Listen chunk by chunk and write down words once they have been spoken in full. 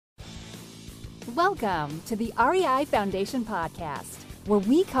Welcome to the REI Foundation Podcast, where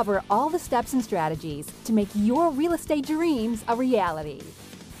we cover all the steps and strategies to make your real estate dreams a reality.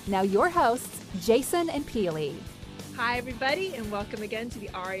 Now your hosts, Jason and Peely. Hi, everybody, and welcome again to the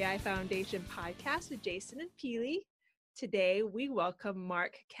REI Foundation Podcast with Jason and Peely. Today, we welcome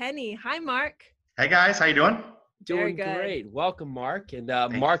Mark Kenny. Hi, Mark. Hey, guys. How you doing? Doing great. Welcome, Mark. And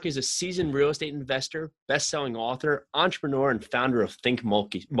Mark is a seasoned real estate investor, best-selling author, entrepreneur, and founder of Think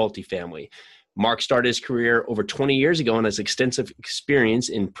Multifamily. Mark started his career over 20 years ago and has extensive experience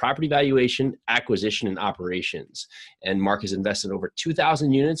in property valuation, acquisition, and operations. And Mark has invested over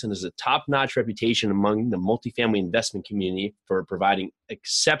 2,000 units and has a top-notch reputation among the multifamily investment community for providing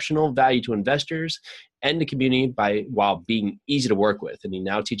exceptional value to investors and the community while being easy to work with. And he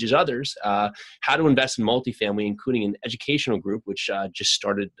now teaches others how to invest in multifamily, including an educational group, which just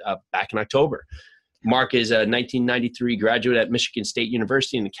started back in October. Mark is a 1993 graduate at Michigan State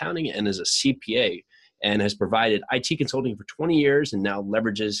University in accounting and is a CPA and has provided IT consulting for 20 years and now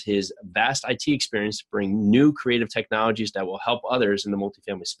leverages his vast IT experience to bring new creative technologies that will help others in the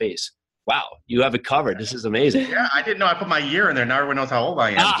multifamily space. Wow, you have it covered. This is amazing. Yeah, I didn't know I put my year in there. Now everyone knows how old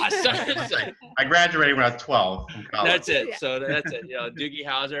I am. Sorry. I graduated when I was 12 from college. That's it. So that's it. Doogie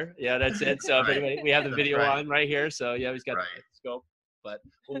Howser. Yeah, that's it. So if anybody, we have the video on right here. So yeah, he's got the scope. But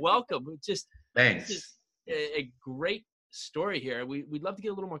welcome. Thanks. This is a great story here. We'd love to get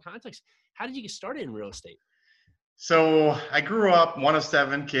a little more context. How did you get started in real estate? So I grew up one of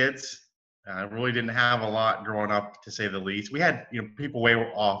 7 kids. I really didn't have a lot growing up, to say the least. We had, people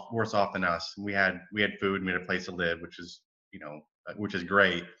worse off than us. We had food, and we had a place to live, which is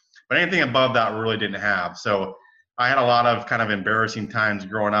great. But anything above that, we really didn't have. So I had a lot of kind of embarrassing times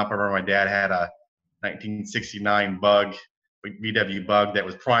growing up. I remember my dad had a 1969 VW Bug that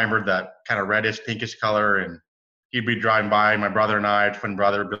was primered, that kind of reddish, pinkish color, and he'd be driving by. My brother and I, twin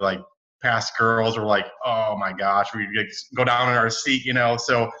brother, would be like, past girls were like, oh my gosh, we'd go down in our seat,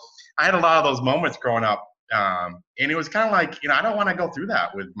 So I had a lot of those moments growing up, and it was kind of like, I don't want to go through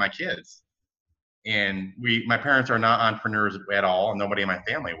that with my kids. And my parents are not entrepreneurs at all, and nobody in my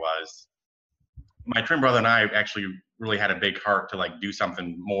family was. My twin brother and I actually really had a big heart to do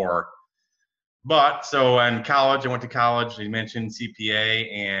something more. But so in college, I went to college, you mentioned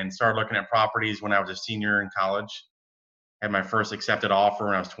CPA, and started looking at properties when I was a senior in college. Had my first accepted offer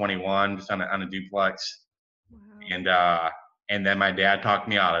when I was 21, just on a duplex. Wow. And then my dad talked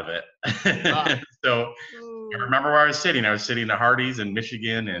me out of it. Wow. So I remember where I was sitting. I was sitting at Hardee's in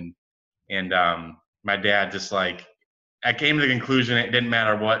Michigan, and my dad just I came to the conclusion it didn't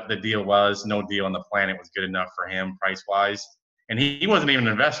matter what the deal was, no deal on the planet was good enough for him price-wise. And he wasn't even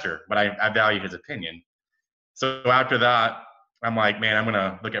an investor, but I value his opinion. So after that, I'm like, man, I'm going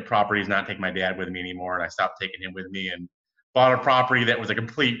to look at properties, not take my dad with me anymore. And I stopped taking him with me and bought a property that was a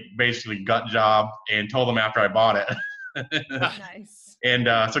complete, basically, gut job, and told him after I bought it. Nice. And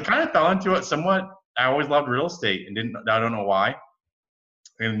so kind of fell into it somewhat. I always loved real estate and I don't know why.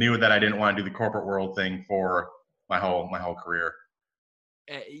 And knew that I didn't want to do the corporate world thing for my whole career.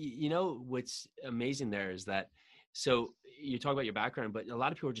 What's amazing there is that, so you talk about your background, but a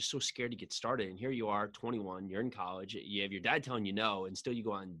lot of people are just so scared to get started. And here you are, 21, you're in college, you have your dad telling you no, and still you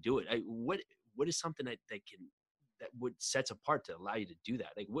go out and do it. What is something that would sets apart to allow you to do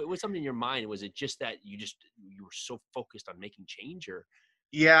that? What's something in your mind? Was it just that you were so focused on making change, or?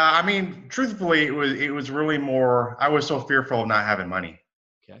 Yeah, I mean, truthfully, it was really more, I was so fearful of not having money.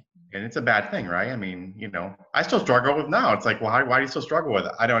 Okay. And it's a bad thing, right? I mean, I still struggle with now. It's like, well, why do you still struggle with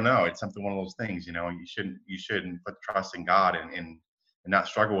it? I don't know. It's one of those things, you shouldn't put trust in God and not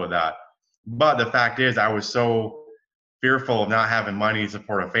struggle with that. But the fact is, I was so fearful of not having money to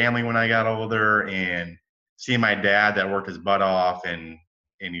support a family when I got older, and seeing my dad that worked his butt off, and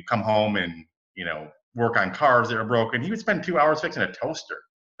you come home and, work on cars that are broken. He would spend 2 hours fixing a toaster.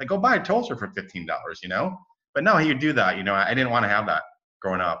 Go buy a toaster for $15, But no, he would do that. I didn't want to have that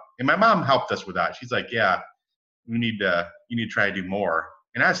growing up. And my mom helped us with that. She's like, yeah, you need to try to do more.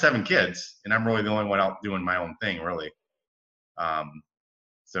 And I have 7 kids, and I'm really the only one out doing my own thing, really.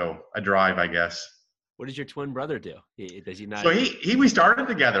 So I drive, I guess. What does your twin brother do? Does he not? So we started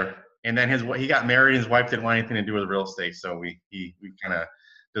together, and then he got married. His wife didn't want anything to do with real estate. So we kind of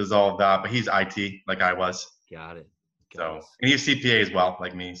dissolved that, but he's IT like I was. Got it. And he's CPA as well,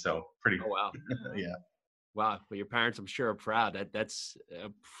 like me. So pretty. Oh, wow. Yeah. Wow. Well, your parents, I'm sure, are proud. That's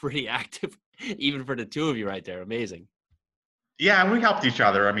pretty active, even for the two of you right there. Amazing. Yeah, we helped each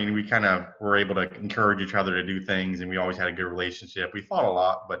other. I mean, we kind of were able to encourage each other to do things, and we always had a good relationship. We fought a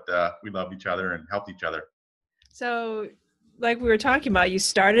lot, but we loved each other and helped each other. So like we were talking about, you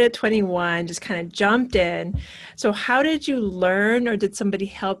started at 21, just kind of jumped in. So how did you learn, or did somebody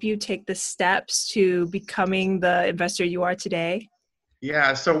help you take the steps to becoming the investor you are today?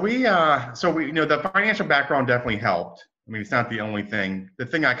 Yeah, so we, the financial background definitely helped. I mean, it's not the only thing. The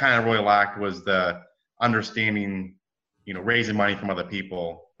thing I kind of really lacked was the understanding, raising money from other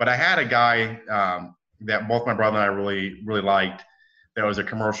people. But I had a guy that both my brother and I really, really liked. That was a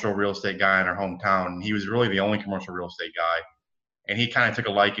commercial real estate guy in our hometown. He was really the only commercial real estate guy, and he kind of took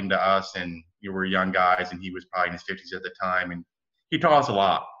a liking to us. And we were young guys, and he was probably in his 50s at the time, and he taught us a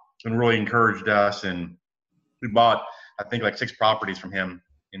lot and really encouraged us. And we bought, I think, like 6 properties from him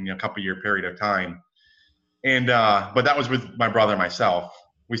in a couple year period of time. And but that was with my brother and myself.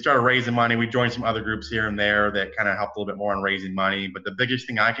 We started raising money. We joined some other groups here and there that kind of helped a little bit more on raising money. But the biggest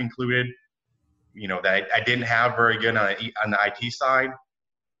thing I concluded, that I didn't have very good on the IT side.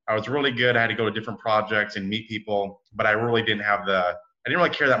 I was really good. I had to go to different projects and meet people, but I really didn't have I didn't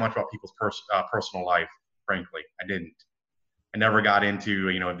really care that much about people's personal life, frankly. I didn't. I never got into,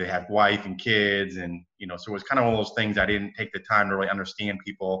 if they have wife and kids, and, so it was kind of one of those things I didn't take the time to really understand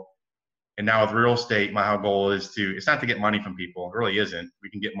people. And now with real estate, my whole goal is it's not to get money from people. It really isn't. We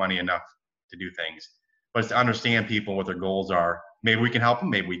can get money enough to do things, but it's to understand people, what their goals are. Maybe we can help them,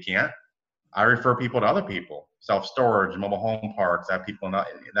 maybe we can't. I refer people to other people, self-storage, mobile home parks. I have people in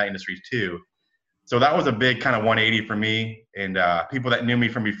that industry too. So that was a big kind of 180 for me. And people that knew me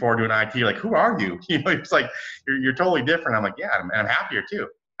from before doing IT are like, who are you? It's like, you're totally different. I'm like, yeah, I'm happier too.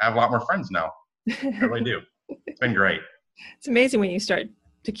 I have a lot more friends now. I really do. It's been great. It's amazing when you start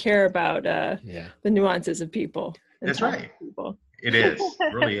to care about the nuances of people. That's right. People. It is.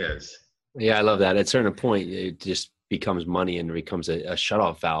 It really is. Yeah, I love that. At a certain point, it just becomes money and it becomes a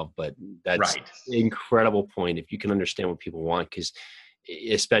shutoff valve. But that's an incredible point. If you can understand what people want, because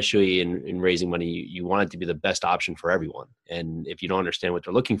especially in raising money, you want it to be the best option for everyone. And if you don't understand what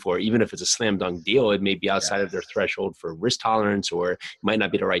they're looking for, even if it's a slam dunk deal, it may be outside of their threshold for risk tolerance, or it might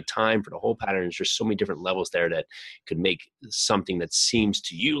not be the right time for the whole pattern. There's just so many different levels there that could make something that seems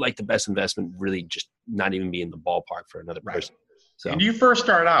to you like the best investment really just not even be in the ballpark for another person. So, and you first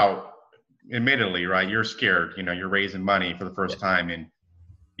start out, admittedly, right? You're scared, you're raising money for the first time, and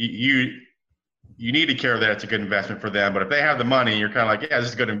you need to care that it's a good investment for them. But if they have the money, you're kind of like, yeah, this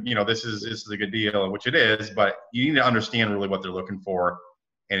is good. This is a good deal, which it is. But you need to understand really what they're looking for,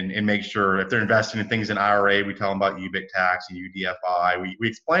 and make sure if they're investing in things in IRA, we tell them about UBIT tax and UDFI. We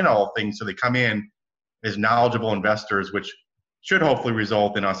explain all things so they come in as knowledgeable investors, which should hopefully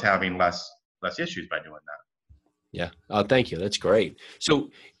result in us having less issues by doing that. Yeah. Thank you. That's great. So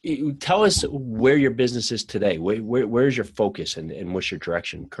tell us where your business is today. Where's your focus and what's your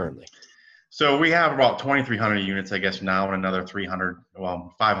direction currently? So we have about 2,300 units, I guess, now, and another 500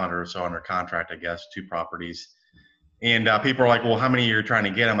 or so under contract, I guess, 2 properties. And people are like, well, how many you're trying to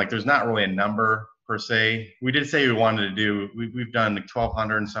get? I'm like, there's not really a number per se. We did say we wanted to do, we've done like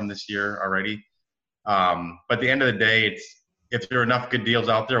 1,200 and some this year already. But at the end of the day, if there are enough good deals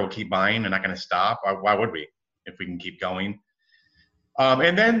out there, we'll keep buying. They're not going to stop. Why would we, if we can keep going?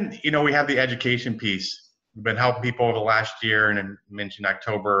 And then, we have the education piece. We've been helping people over the last year, and I mentioned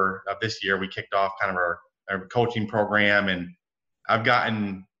October of this year, we kicked off kind of our coaching program, and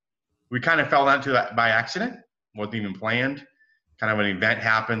we kind of fell into that by accident, wasn't even planned. Kind of an event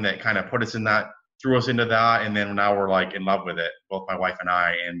happened that kind of threw us into that, and then now we're like in love with it, both my wife and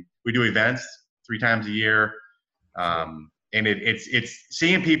I, and we do events 3 times a year. And it's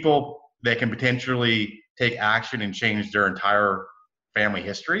seeing people that can potentially take action and change their entire family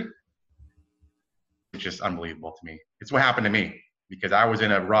history. It's just unbelievable to me. It's what happened to me, because I was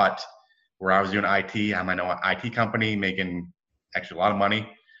in a rut where I was doing IT. I'm in an IT company making actually a lot of money.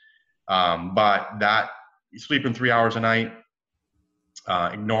 But that sleeping 3 hours a night,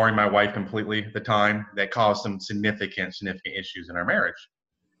 ignoring my wife completely at the time, that caused some significant issues in our marriage.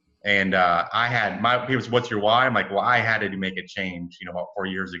 And people was, what's your why? I'm like, well, I had to make a change, about 4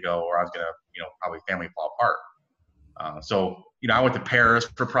 years ago, or I was going to, probably family fall apart. So, I went to Paris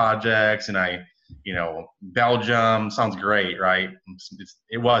for projects, and Belgium sounds great, right?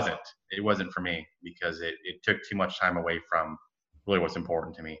 It wasn't for me, because it took too much time away from really what's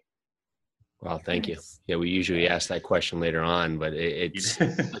important to me. Well, thank you. Yeah, we usually ask that question later on, but it's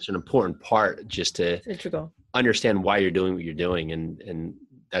such an important part just to understand why you're doing what you're doing. And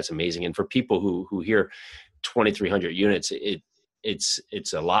that's amazing. And for people who hear 2,300 units,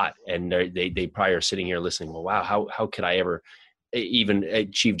 it's a lot. And they probably are sitting here listening, well, wow, how could I ever even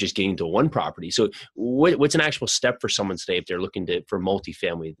achieve just getting to one property? So what's an actual step for someone today if they're looking for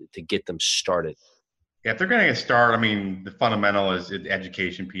multifamily to get them started? if they're going to get started, I mean, the fundamental is the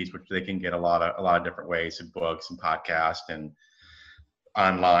education piece, which they can get a lot of different ways, in books and podcasts and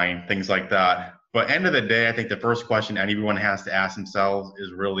online, things like that. But end of the day, I think the first question anyone has to ask themselves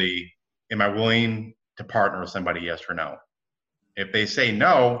is really, am I willing to partner with somebody, yes or no? If they say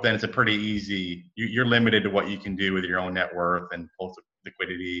no, then it's a pretty easy, you're limited to what you can do with your own net worth and post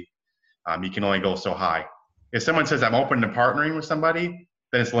liquidity. You can only go so high. If someone says, I'm open to partnering with somebody,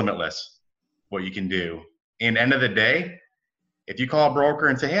 then it's limitless what you can do. And end of the day, if you call a broker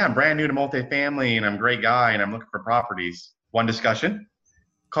and say, hey, I'm brand new to multifamily and I'm a great guy and I'm looking for properties, one discussion,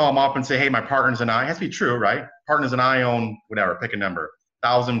 call them up and say, hey, my partners and I, it has to be true, right? Partners and I own whatever, pick a number,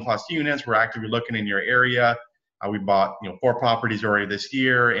 1,000+ units. We're actively looking in your area. We bought 4 properties already this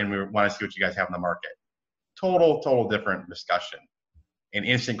year and we want to see what you guys have in the market. Total different discussion and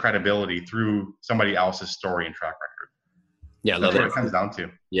instant credibility through somebody else's story and track record. Yeah, that's what it comes down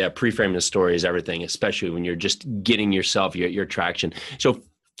to. Yeah, pre-framing the story is everything, especially when you're just getting yourself your traction. So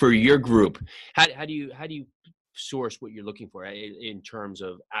for your group, how do you source what you're looking for in terms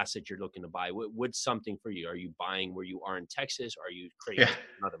of assets you're looking to buy? What's something for you? Are you buying where you are in Texas? Are you creating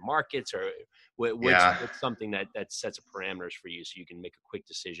in other markets? Or what's something that sets a parameters for you so you can make a quick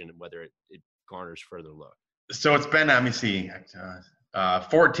decision of whether it garners further look? So it's been, let me see,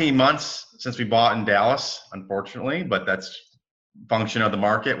 14 months since we bought in Dallas, unfortunately, but that's function of the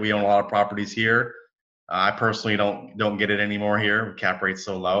market. We own a lot of properties here. I personally don't get it anymore here. Cap rate's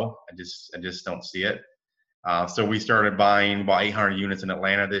so low. I just don't see it. So we started buying about 800 units in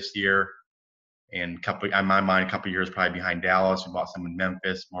Atlanta this year, and in my mind, a couple years probably behind Dallas. We bought some in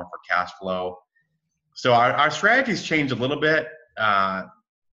Memphis, more for cash flow. So our strategy's changed a little bit.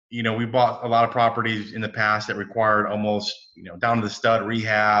 We bought a lot of properties in the past that required almost down to the stud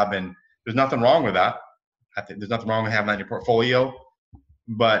rehab, and there's nothing wrong with that. I think there's nothing wrong with having that in your portfolio.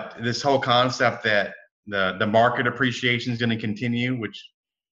 But this whole concept that the market appreciation is going to continue, which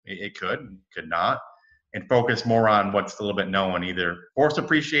it could not, and focus more on what's a little bit known, either forced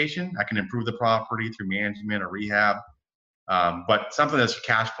appreciation, I can improve the property through management or rehab, but something that's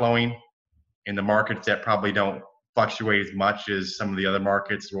cash flowing in the markets that probably don't fluctuate as much as some of the other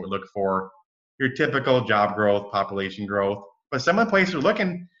markets. What we look for, your typical job growth, population growth, but some of the places we're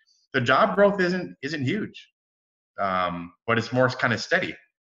looking, the job growth isn't huge, but it's more kind of steady.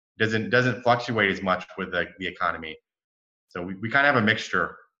 Doesn't fluctuate as much with the economy. So we kind of have a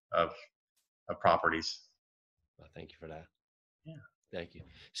mixture of properties. Well, thank you for that. Yeah. Thank you.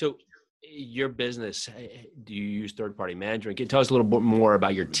 So your business, do you use third-party management? Can you tell us a little bit more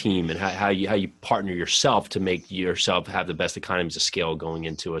about your team and how you partner yourself to make yourself have the best economies of scale going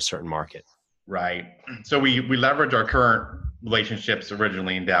into a certain market? Right. So we leverage our current relationships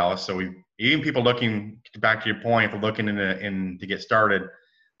originally in Dallas. So even people looking, back to your point, if they're looking to get started,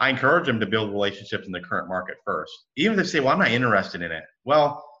 I encourage them to build relationships in the current market first. Even if they say, well, I'm not interested in it.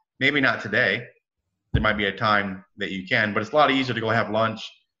 Well, maybe not today. There might be a time that you can, but it's a lot easier to go have lunch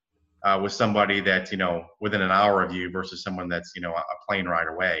with somebody that's, within an hour of you versus someone that's, a plane ride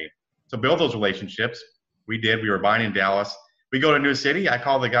away. So build those relationships. We were buying in Dallas. We go to a new city. I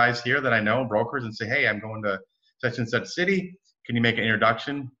call the guys here that I know, brokers, and say, hey, I'm going to such and such city. Can you make an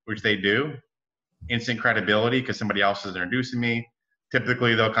introduction? Which they do. Instant credibility because somebody else is introducing me.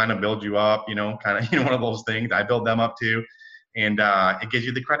 Typically, they'll kind of build you up, one of those things. I build them up too. And it gives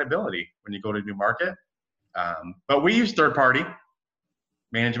you the credibility when you go to a new market. But we use third-party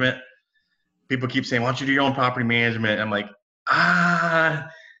management. People keep saying, why don't you do your own property management? I'm like, I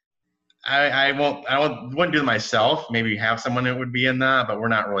wouldn't do it myself. Maybe have someone that would be in that, but we're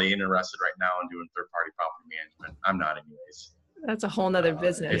not really interested right now in doing third-party property management. I'm not anyways. That's a whole nother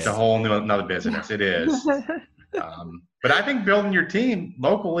business. It's a whole another business. It is. But I think building your team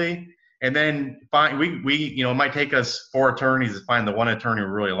locally and then it might take us 4 attorneys to find the one attorney we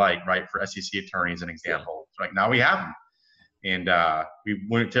really like, right? For SEC attorneys, an example. Yeah. Like now we have them. And we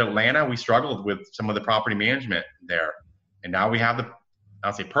went to Atlanta. We struggled with some of the property management there. And now we have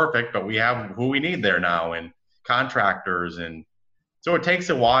I'll say perfect, but we have who we need there now and contractors. And so it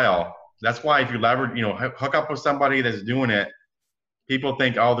takes a while. That's why if you leverage, hook up with somebody that's doing it, people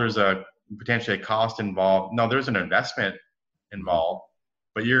think, oh, there's potentially a cost involved. No, there's an investment involved.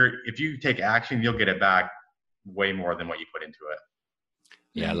 But if you take action, you'll get it back way more than what you put into it.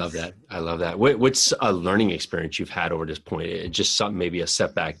 Yeah, I love that. I love that. What's a learning experience you've had over this point? It's just something, maybe a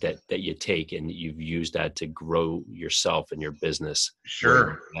setback that you take and you've used that to grow yourself and your business.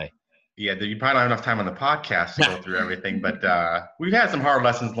 Sure. Yeah, you probably don't have enough time on the podcast to go through everything, but we've had some hard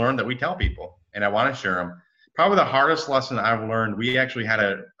lessons learned that we tell people, and I want to share them. Probably the hardest lesson I've learned, we actually had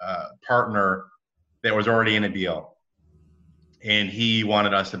a partner that was already in a deal, and he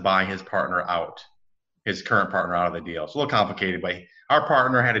wanted us to buy his partner out. his current partner out of the deal. It's a little complicated, but our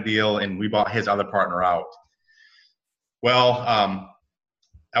partner had a deal and we bought his other partner out. Well,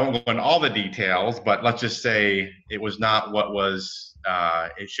 I won't go into all the details, but let's just say it was not what was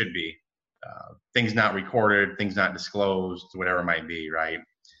it should be. Things not recorded, things not disclosed, whatever it might be, right?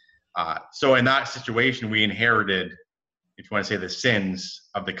 So in that situation, we inherited, if you want to say, the sins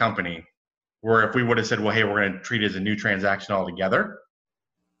of the company, where if we would have said, well, hey, we're going to treat it as a new transaction altogether,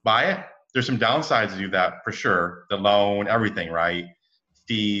 buy it. There's some downsides to do that for sure. The loan, everything, right?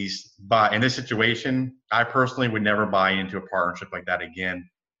 Fees. But in this situation, I personally would never buy into a partnership like that again,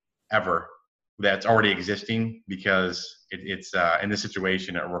 ever. That's already existing, because it's in this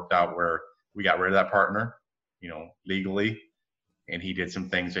situation, it worked out where we got rid of that partner, legally, and he did some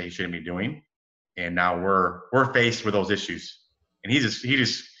things that he shouldn't be doing. And now we're faced with those issues, and he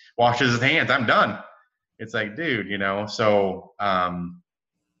just washes his hands. I'm done. It's like, dude, so,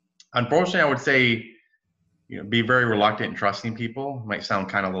 unfortunately, I would say, be very reluctant in trusting people. It might sound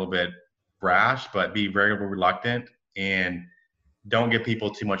kind of a little bit brash, but be very reluctant, and don't give people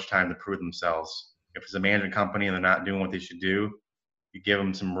too much time to prove themselves. If it's a management company and they're not doing what they should do, you give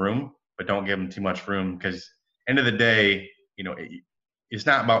them some room, but don't give them too much room, because end of the day, it's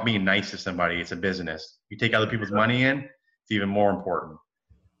not about being nice to somebody. It's a business. You take other people's money in, it's even more important.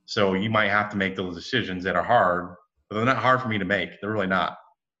 So you might have to make those decisions that are hard, but they're not hard for me to make. They're really not.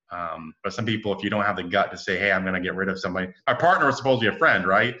 But some people, if you don't have the gut to say, hey, I'm going to get rid of somebody, my partner was supposed to be a friend,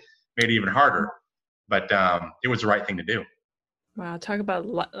 right? Made it even harder, but it was the right thing to do. Wow. Talk about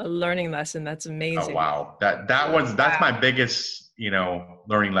a learning lesson. That's amazing. Oh, wow. That's my biggest,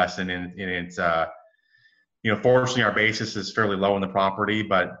 learning lesson. And it's, fortunately our basis is fairly low in the property,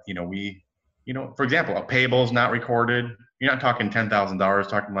 but, for example, a payable is not recorded. You're not talking $10,000,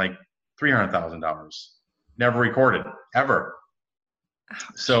 talking like $300,000. Never recorded, ever.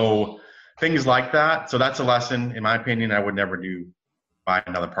 So things like that. So that's a lesson. In my opinion, I would never buy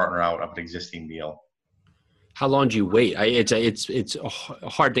another partner out of an existing deal. How long do you wait? It's a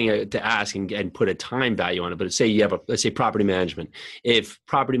hard thing to ask and put a time value on it. But say you have let's say property management. If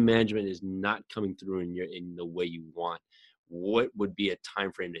property management is not coming through in the way you want, what would be a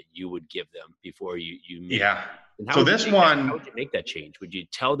time frame that you would give them before you make? Yeah. So this one, how would you make that change? Would you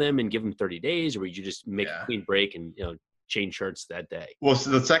tell them and give them 30 days, or would you just make a clean break and change shirts that day? Well,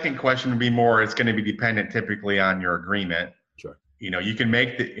 so the second question would be more, it's going to be dependent typically on your agreement. Sure. You can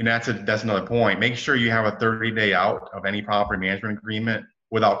make and that's another point. Make sure you have a 30-day out of any property management agreement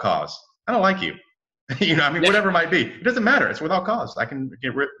without cause. I don't like you. Whatever it might be. It doesn't matter. It's without cause. I can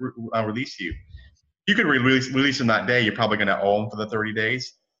release you. You could release them that day. You're probably going to owe them for the 30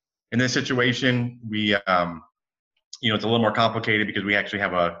 days. In this situation, we, it's a little more complicated because we actually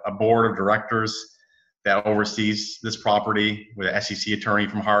have a board of directors that oversees this property with an SEC attorney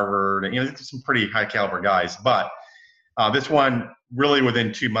from Harvard. And, some pretty high caliber guys. But this one, really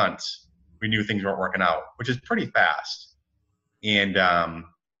within 2 months, we knew things weren't working out, which is pretty fast. And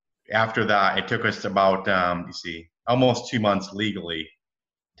after that, it took us about, almost 2 months legally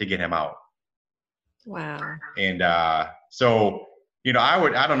to get him out. Wow. And so,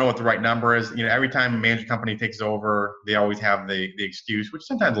 I don't know what the right number is. Every time a management company takes over, they always have the excuse, which is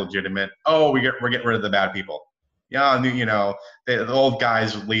sometimes legitimate. Oh, we're getting rid of the bad people. Yeah, the old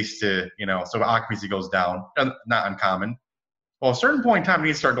guys lease to, so occupancy goes down. Not uncommon. Well, at a certain point in time, it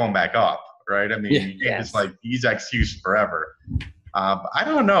needs to start going back up, right? You can't just use that excuse forever. I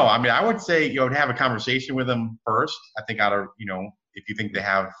don't know. I would say, to have a conversation with them first. I think if you think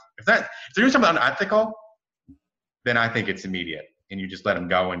if they're doing something unethical, then I think it's immediate. And you just let them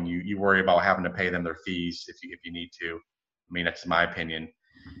go, and you worry about having to pay them their fees if you need to. That's my opinion.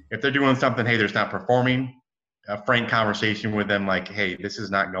 If they're doing something, hey, they're not performing, a frank conversation with them, like, hey, this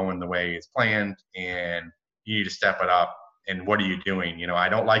is not going the way it's planned, and you need to step it up. And what are you doing? I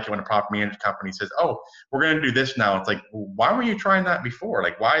don't like it when a property management company says, oh, we're going to do this now. It's like, well, why were you trying that before?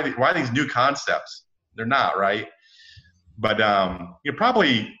 Like, why these new concepts? They're not, right? But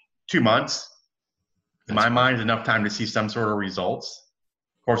probably 2 months. In my mind, is enough time to see some sort of results.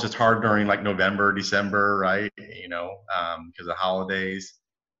 Of course, it's hard during like November, December, right? Because of holidays.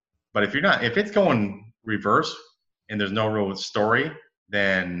 But if it's going reverse and there's no real story,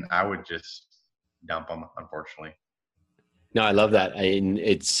 then I would just dump them, unfortunately. No, I love that.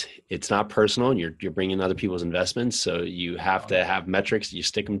 It's not personal. You're bringing other people's investments, so you have to have metrics that you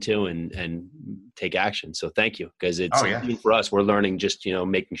stick them to and take action. So thank you, because it's even for us, we're learning just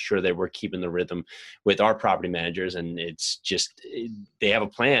making sure that we're keeping the rhythm with our property managers, and it's just they have a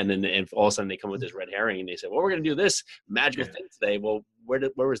plan, and all of a sudden they come with this red herring and they say, well, we're going to do this magical thing today. Well, where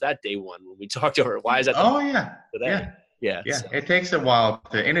was that day one when we talked over it? Why is that? Today? Yeah. Yeah, So, it takes a while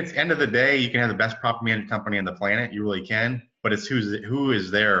to, and it's end of the day, you can have the best property management company on the planet. You really can, but it's who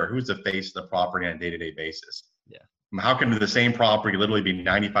is there, who's the face of the property on a day-to-day basis. yeah. How can the same property literally be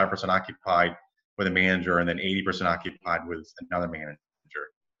 95% occupied with a manager and then 80% occupied with another manager?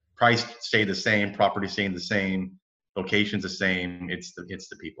 Price stay the same, property staying the same, locations the same. It's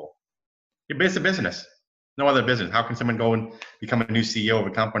the people. It's a business. No other business. How can someone go and become a new CEO of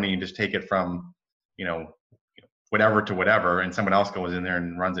a company and just take it from, you know, whatever to whatever, and someone else goes in there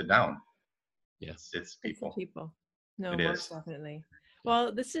and runs it down? Yeah. It's people. It's the people. No, It most is. definitely.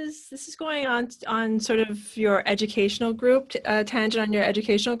 Well, this is going on sort of your educational group, tangent on your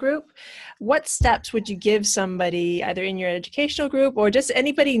educational group. What steps would you give somebody either in your educational group or just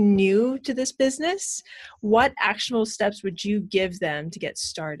anybody new to this business? What actionable steps would you give them to get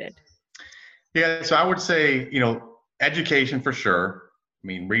started? Yeah, so I would say, education for sure. I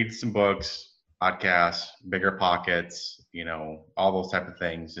mean, read some books, podcasts, Bigger Pockets, all those type of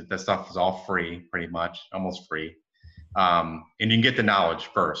things. That stuff is all free, pretty much, almost free. And you can get the knowledge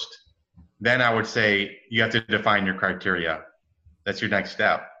first. Then I would say you have to define your criteria. That's your next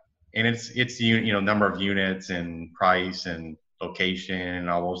step. And it's number of units and price and location and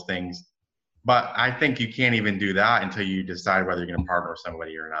all those things. But I think you can't even do that until you decide whether you're going to partner with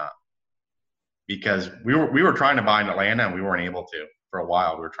somebody or not. Because we were trying to buy in Atlanta and we weren't able to for a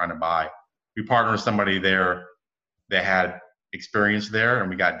while. We were trying to buy. We partnered with somebody there that had experience there, and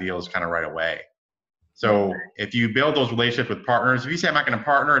we got deals kind of right away. So if you build those relationships with partners, if you say I'm not going to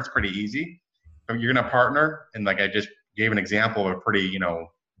partner, it's pretty easy. If you're going to partner, and like I just gave an example of a pretty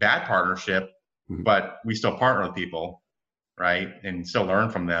bad partnership, but we still partner with people, right, and still learn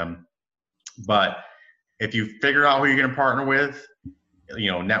from them. But if you figure out who you're going to partner with,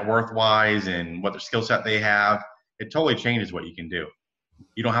 net worth wise and what their skill set they have, it totally changes what you can do.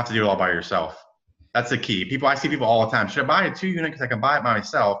 You don't have to do it all by yourself. That's the key. I see people all the time. Should I buy a 2-unit because I can buy it by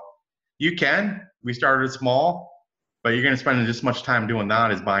myself? You can. We started small, but you're going to spend as much time doing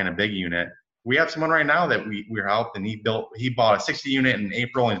that as buying a big unit. We have someone right now that we're helped, and he bought a 60 unit in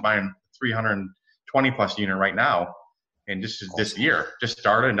April and he's buying 320 plus unit right now. And this year just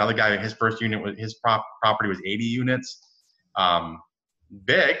started. Another guy, his first unit was his property was 80 units.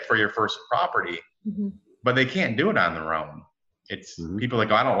 Big for your first property, but they can't do it on their own. It's people that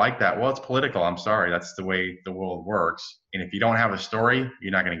go, I don't like that. Well, it's political. I'm sorry. That's the way the world works. And if you don't have a story,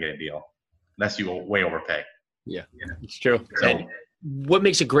 you're not going to get a deal unless you way overpay. Yeah, it's true. So, and what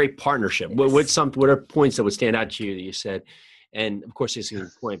makes a great partnership? What are points that would stand out to you that you said? And of course, this is a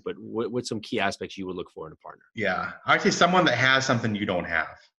good point, but what's some key aspects you would look for in a partner? Yeah, I'd say someone that has something you don't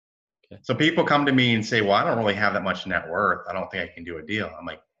have. Okay. So people come to me and say, well, I don't really have that much net worth. I don't think I can do a deal. I'm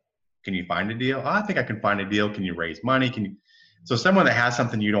like, can you find a deal? Oh, I think I can find a deal. Can you raise money? So someone that has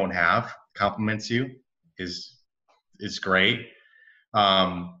something you don't have, compliments you, is great.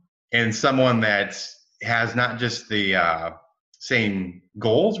 And someone that has not just the same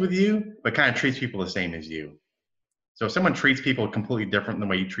goals with you, but kind of treats people the same as you. So if someone treats people completely different than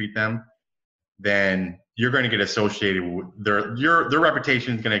the way you treat them, then you're going to get associated with your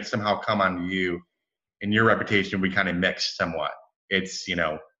reputation is going to somehow come onto you, and your reputation will be kind of mixed somewhat. It's,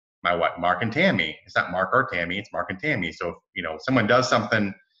 Mark and Tammy. It's not Mark or Tammy, it's Mark and Tammy. So if someone does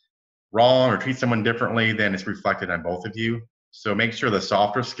something wrong or treats someone differently, then it's reflected on both of you. So make sure the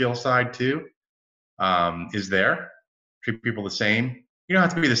softer skill side too is there. Treat people the same. You don't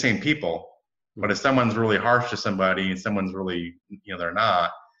have to be the same people, but if someone's really harsh to somebody and someone's really, they're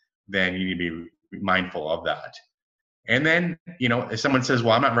not, then you need to be mindful of that. And then, if someone says,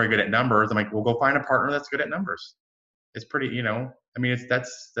 well, I'm not very good at numbers, I'm like, well, go find a partner that's good at numbers. It's pretty,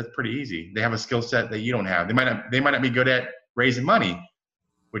 that's pretty easy. They have a skill set that you don't have. They might not be good at raising money,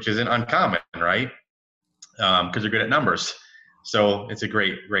 which isn't uncommon, right? Because they're good at numbers. So it's a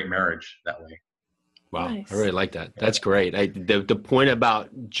great marriage that way. Wow. Nice. I really like that. That's great. The point about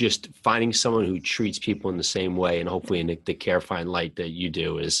just finding someone who treats people in the same way, and hopefully in the care, find, light that you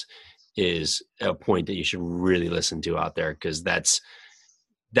do is a point that you should really listen to out there, because that's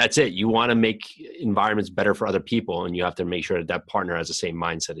it. You want to make environments better for other people, and you have to make sure that partner has the same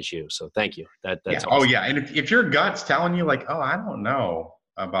mindset as you. So thank you. That's yeah. Awesome. Oh yeah. And if your gut's telling you like, oh, I don't know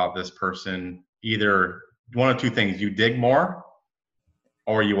about this person, either one of two things: you dig more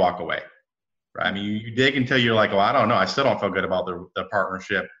or you walk away. Right? I mean, you dig until you're like, oh, I don't know. I still don't feel good about the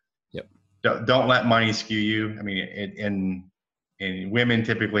partnership. Yep. Don't let money skew you. I mean, and women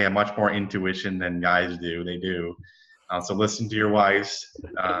typically have much more intuition than guys do. They do. So listen to your wives,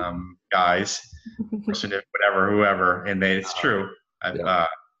 guys, whoever, and it's true.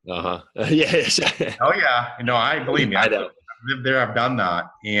 Yes. Oh yeah. I believe me. I know. I've lived there. I've done that.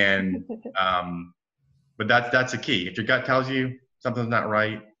 And, But that's the key. If your gut tells you something's not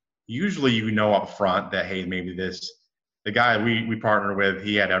right, usually you know up front that, hey, maybe the guy we partnered with,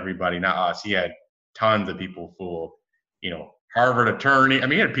 he had everybody, not us. He had tons of people fooled. Harvard attorney. I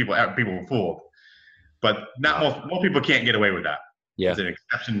mean, he had people fooled. But not most people can't get away with that. Yeah. There's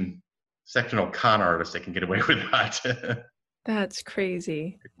an exceptional con artist that can get away with that. That's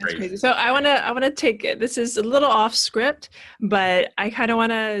crazy. That's crazy. So I want to take it. This is a little off script, but I kind of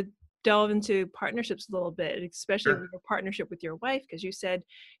want to delve into partnerships a little bit, especially with your partnership with your wife, because you said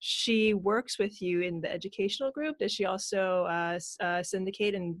she works with you in the educational group. Does she also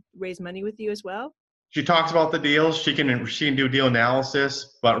syndicate and raise money with you as well? She talks about the deals. She can do deal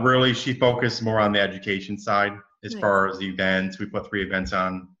analysis, but really she focuses more on the education side as far as events. We put 3 events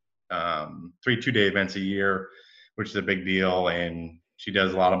on, 3 2-day events a year, which is a big deal. And she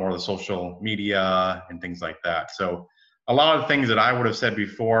does a lot more of the social media and things like that. So a lot of the things that I would have said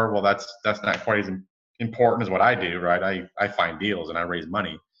before, well, that's not quite as important as what I do, right? I find deals and I raise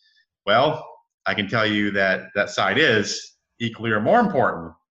money. Well, I can tell you that side is equally or more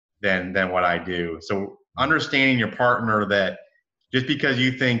important than what I do. So understanding your partner, that just because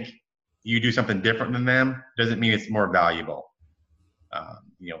you think you do something different than them doesn't mean it's more valuable.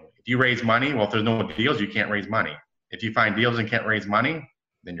 If you raise money, well, if there's no deals, you can't raise money. If you find deals and can't raise money,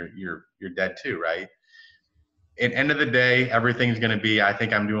 then you're dead too, right? At the end of the day, everything's going to be, I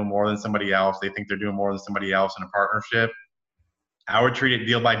think I'm doing more than somebody else. They think they're doing more than somebody else in a partnership. I would treat it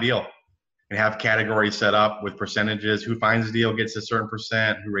deal by deal and have categories set up with percentages. Who finds the deal gets a certain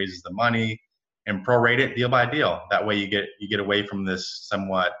percent, who raises the money, and prorate it deal by deal. That way you get away from this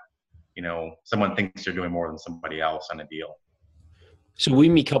somewhat, someone thinks they're doing more than somebody else on a deal. So we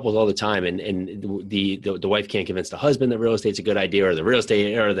meet couples all the time, and the wife can't convince the husband that real estate's a good idea, or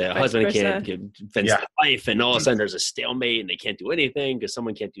the husband can't convince the wife, and all of a sudden there's a stalemate and they can't do anything because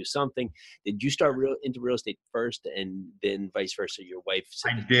someone can't do something. Did you start into real estate first, and then vice versa? Your wife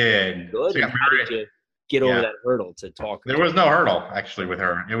said, I did. Good. So how did you get over that hurdle to talk? There was no hurdle actually with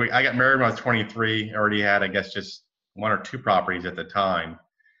her. I got married when I was 23. I already had, I guess, just 1 or 2 properties at the time,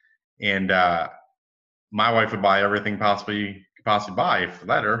 and my wife would buy everything possibly buy if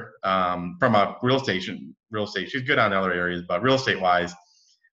let her from a real estate. She's good on other areas, but real estate wise,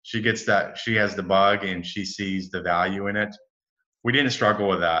 she has the bug and she sees the value in it. We didn't struggle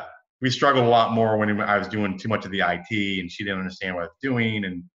with that. We struggled a lot more when I was doing too much of the IT and she didn't understand what I was doing,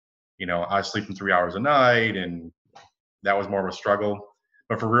 and I was sleeping 3 hours a night, and that was more of a struggle.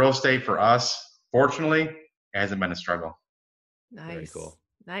 But for real estate, for us, fortunately, it hasn't been a struggle. Nice. Very cool.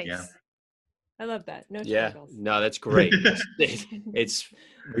 Nice. Yeah. I love that. No struggles. No, that's great. It's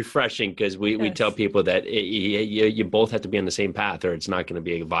refreshing because we tell people that you both have to be on the same path, or it's not going to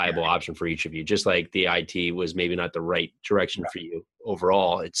be a viable option for each of you. Just like the IT was maybe not the right direction for you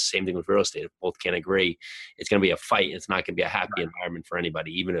overall. It's the same thing with real estate. If both can't agree, it's going to be a fight. It's not going to be a happy environment for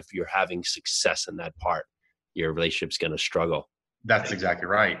anybody. Even if you're having success in that part, your relationship's going to struggle. That's exactly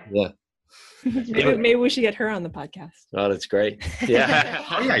right. Yeah. Maybe we should get her on the podcast. Oh, that's great. Yeah.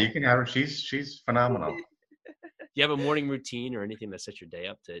 Oh yeah, you can have her. She's phenomenal. Do you have a morning routine or anything that sets your day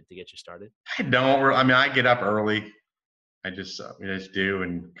up to get you started? I don't. I mean, I get up early. I just do,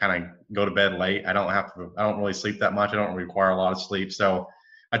 and kind of go to bed late. I don't really sleep that much. I don't require a lot of sleep. So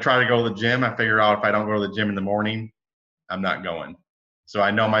I try to go to the gym. I figure out if I don't go to the gym in the morning, I'm not going. So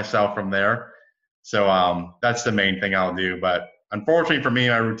I know myself from there. So that's the main thing I'll do. But unfortunately for me,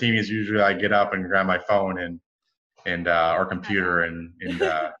 my routine is usually I get up and grab my phone and or computer and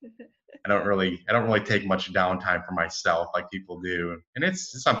I don't really take much downtime for myself like people do, and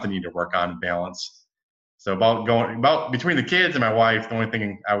it's something you need to work on and balance. So about between the kids and my wife, the only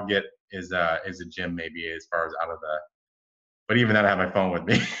thing I would get is a gym maybe as far as out of the. But even then, I have my phone with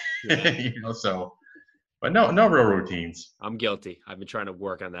me, So, but no real routines. I'm guilty. I've been trying to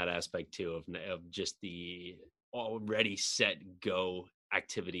work on that aspect too of just the already set go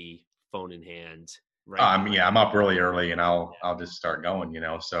activity, phone in hand. Right. I'm up really early and I'll just start going,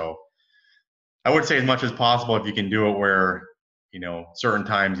 So I would say as much as possible, if you can do it where, certain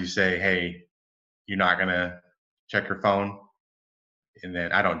times you say, hey, you're not going to check your phone. And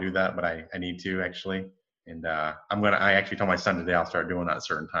then I don't do that, but I need to actually. And I actually told my son today I'll start doing that at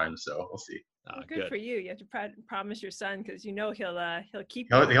certain times. So we'll see. Well, good for you. You have to promise your son, because he'll keep.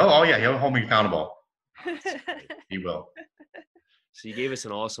 He'll hold me accountable. He will. So you gave us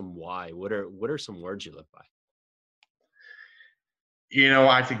an awesome why. What are some words you live by?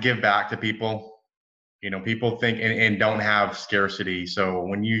 I have to give back to people. People think and don't have scarcity. So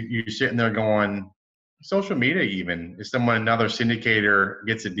when you're sitting there going, social media, even if another syndicator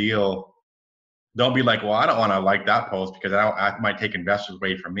gets a deal, don't be like, well, I don't want to like that post because I might take investors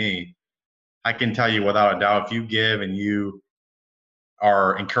away from me. I can tell you without a doubt, if you give and you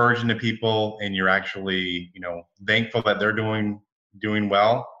are encouraging the people and you're actually, thankful that they're doing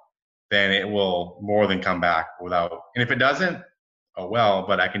well, then it will more than come back without. And if it doesn't, oh well,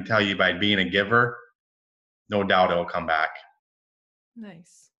 but I can tell you by being a giver, no doubt it'll come back.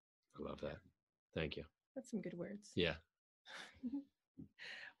 Nice. I love that. Thank you. That's some good words. Yeah.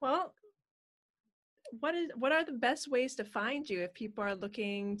 Well, what are the best ways to find you if people are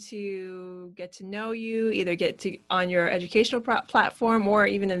looking to get to know you, either get to on your educational platform or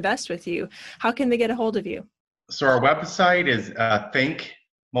even invest with you? How can they get a hold of you? So our website is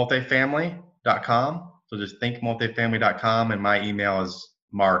thinkmultifamily.com. So just thinkmultifamily.com, and my email is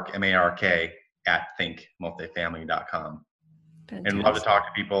Mark, MARK, @thinkmultifamily.com. Fantastic. And love to talk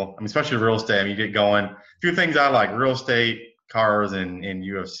to people. Especially real estate. You get going. A few things I like: real estate, cars, and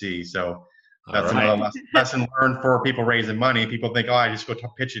UFC. So that's another lesson learned for people raising money. People think, I just go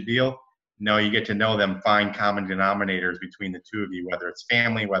pitch a deal. No, you get to know them, find common denominators between the two of you, whether it's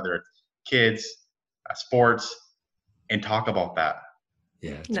family, whether it's kids, sports, and talk about that.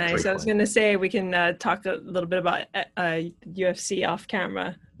 Yeah. Nice. I was going to say we can talk a little bit about UFC off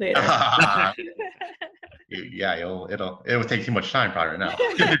camera later. Yeah, it'll take too much time probably right now.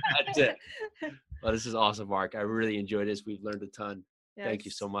 That's it. Well, this is awesome, Mark. I really enjoyed this. We've learned a ton. Yes. Thank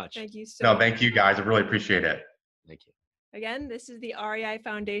you so much. Thank you so much. Thank you guys. I really appreciate it. Thank you. Again, this is the REI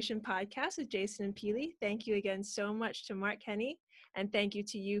Foundation podcast with Jason and Peely. Thank you again so much to Mark Kenny, and thank you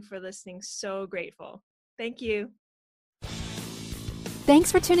to you for listening. So grateful. Thank you. Thanks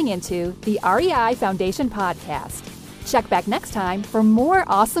for tuning into the REI Foundation podcast. Check back next time for more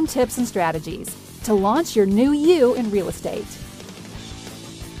awesome tips and strategies to launch your new you in real estate.